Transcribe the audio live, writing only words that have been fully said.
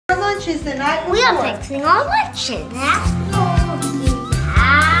lunches the night before. We are fixing our lunches. That's all we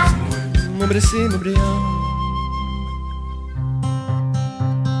have.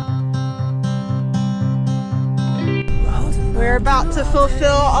 We're about to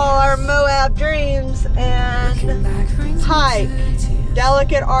fulfill all our Moab dreams and hike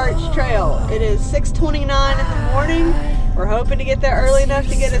Delicate Arch Trail. It is 6:29 in the morning. We're hoping to get there early enough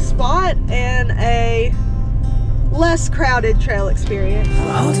to get a spot and a less crowded trail experience.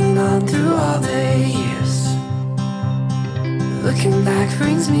 Holding on through all the years, looking back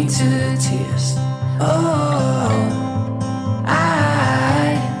brings me to tears. Oh,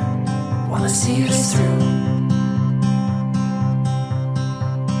 I wanna see this through.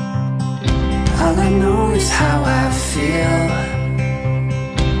 All I know is how I feel,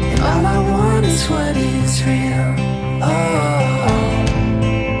 and all I want is what is real. Oh,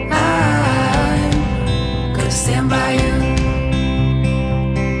 I'm gonna stand by you,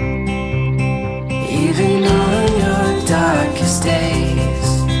 even on your darkest days.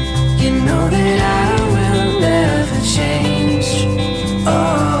 You know that I will never change.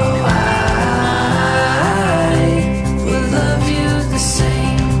 Oh, I will love you the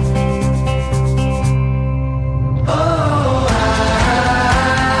same. Oh,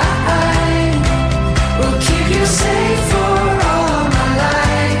 I will keep you safe for all my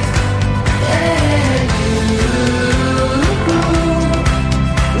life, and you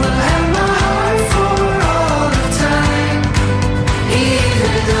will have my heart for all of time.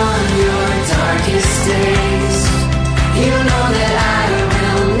 Even on your darkest days, you know that I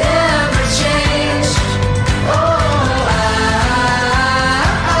will never change. Oh,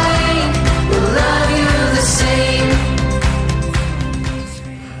 I will love you the same.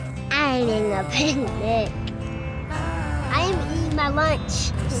 I'm in a picnic. I am eating my lunch.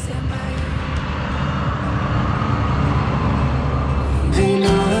 Even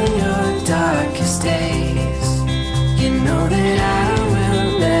on your darkest days, you know that I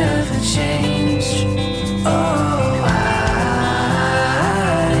will never change. Oh, I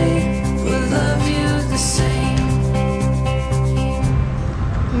will love you the same.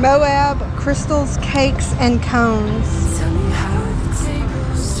 Moab crystals, cakes, and cones. Tell me how the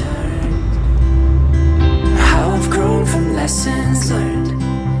tables turned, how I've grown from lessons learned.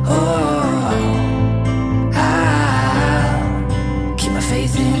 Oh, I'll keep my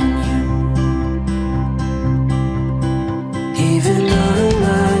faith in you, even on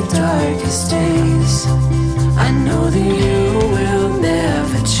my darkest days. I know that you will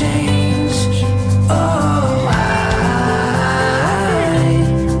never change. Oh, I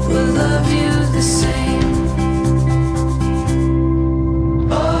will love you the same.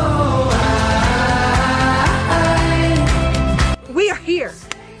 Oh, We are here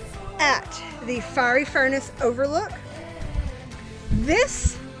at the Fiery Furnace Overlook.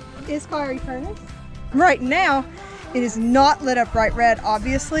 This is Fiery Furnace. Right now, it is not lit up bright red,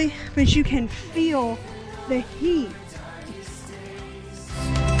 obviously, but you can feel the heat.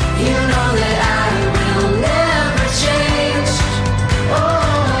 you know that I will never change.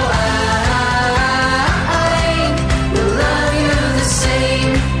 Oh, I will love you the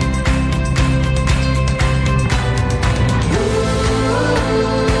same.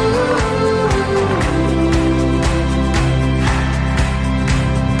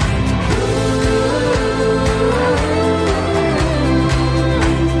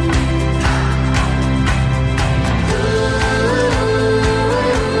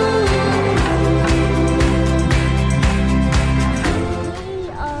 We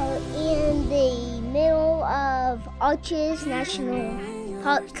are in the middle of Arches National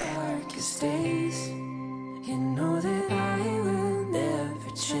Park. Darkest days, you know that I will never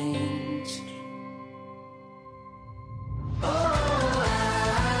change. Oh, I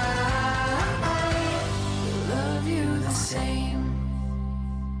will love you the same.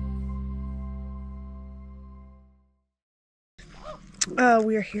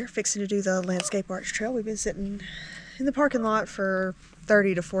 We are here fixing to do the Landscape Arch Trail. We've been sitting in the parking lot for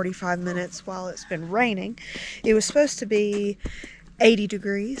 30 to 45 minutes while it's been raining. It was supposed to be 80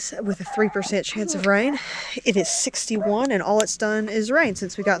 degrees with a 3% chance of rain. It is 61 and all it's done is rain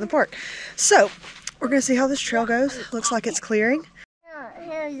since we got in the park. So we're going to see how this trail goes. Looks like it's clearing.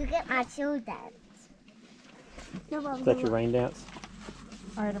 Here, look at my shoe dance. Is that your rain dance?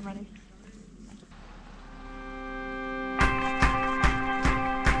 All right, I'm ready.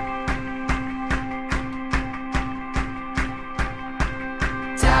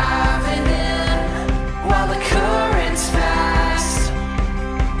 Diving in while the current's fast.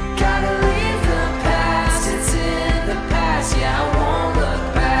 Gotta leave the past, it's in the past. Yeah, I won't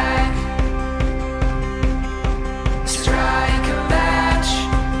look back. Strike a match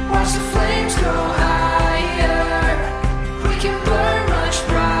while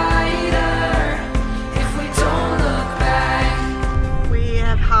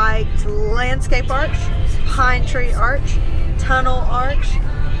Pine Tree Arch, Tunnel Arch,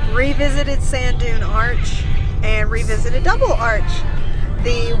 revisited Sand Dune Arch, and revisited Double Arch.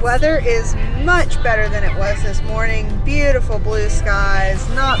 The weather is much better than it was this morning. Beautiful blue skies,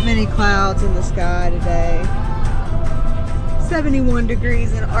 not many clouds in the sky today. 71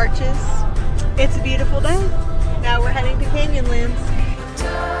 degrees in Arches. It's a beautiful day. Now we're heading to Canyonlands.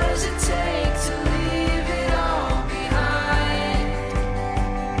 Does it take to leave it all behind?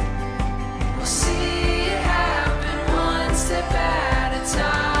 We'll see it happen one step at a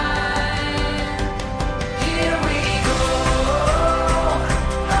time. Here we go.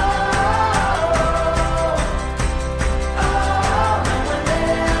 Oh, and we're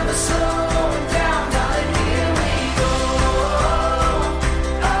never slowing down, darling. Here we go.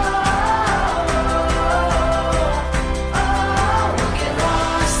 We'll get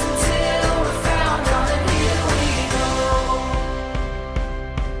lost until we're found, darling. Here we go.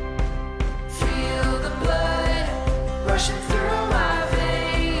 Feel the blood rushing through my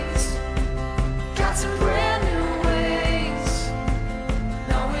veins. Got some brand new ways.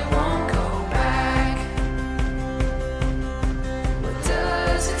 No, we won't go back. What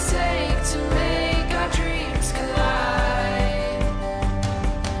does it take to make our dreams collide?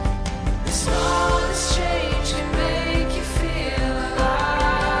 The smallest change can make you feel alive.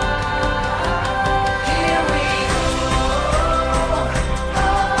 Here we go.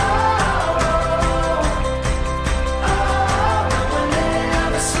 And we're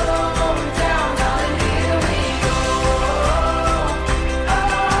never slowing down, darling. Here we go.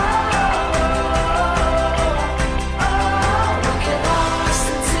 We'll get lost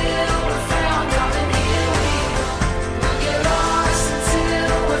until we're found, darling. Here we go. We'll get lost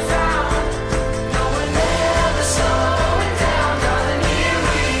until we're found. No, we're never slowing down, darling. Here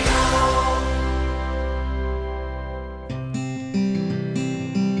we go.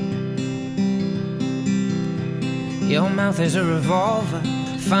 Your mouth is a revolver,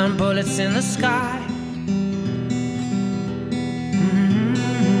 find bullets in the sky.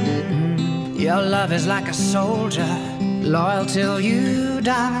 Your love is like a soldier, loyal till you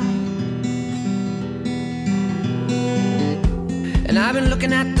die. And I've been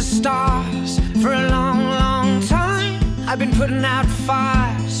looking at the stars for a long, long time. I've been putting out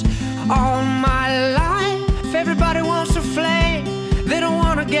fires all my life. Everybody wants a flame, they don't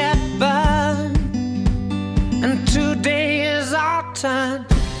want to get burned. And today is our turn.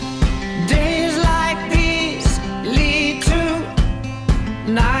 Days like these lead to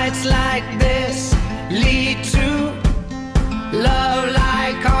nights like this, lead to love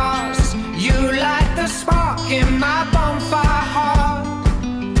like ours. You light the spark in my bonfire heart.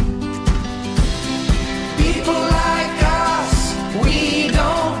 People like us, we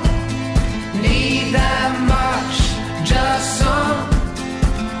don't need that much, just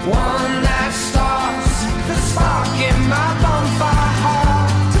someone that starts the spark in my bonfire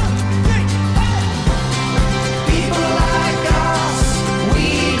heart. People like us, we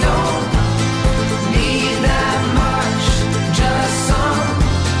don't need that much, just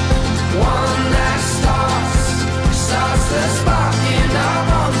someone that starts the spark in our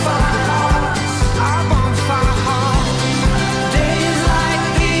bonfire hearts, our bonfire heart. Days like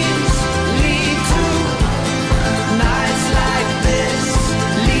these lead to nights like this,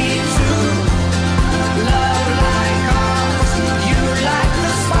 lead to love like ours. You light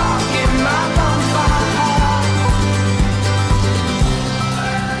the spark in my bonfire heart.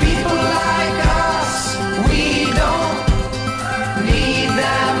 People like us, we don't need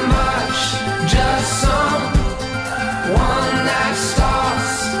that much, just someone that starts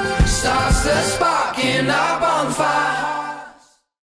the spark in our bonfire.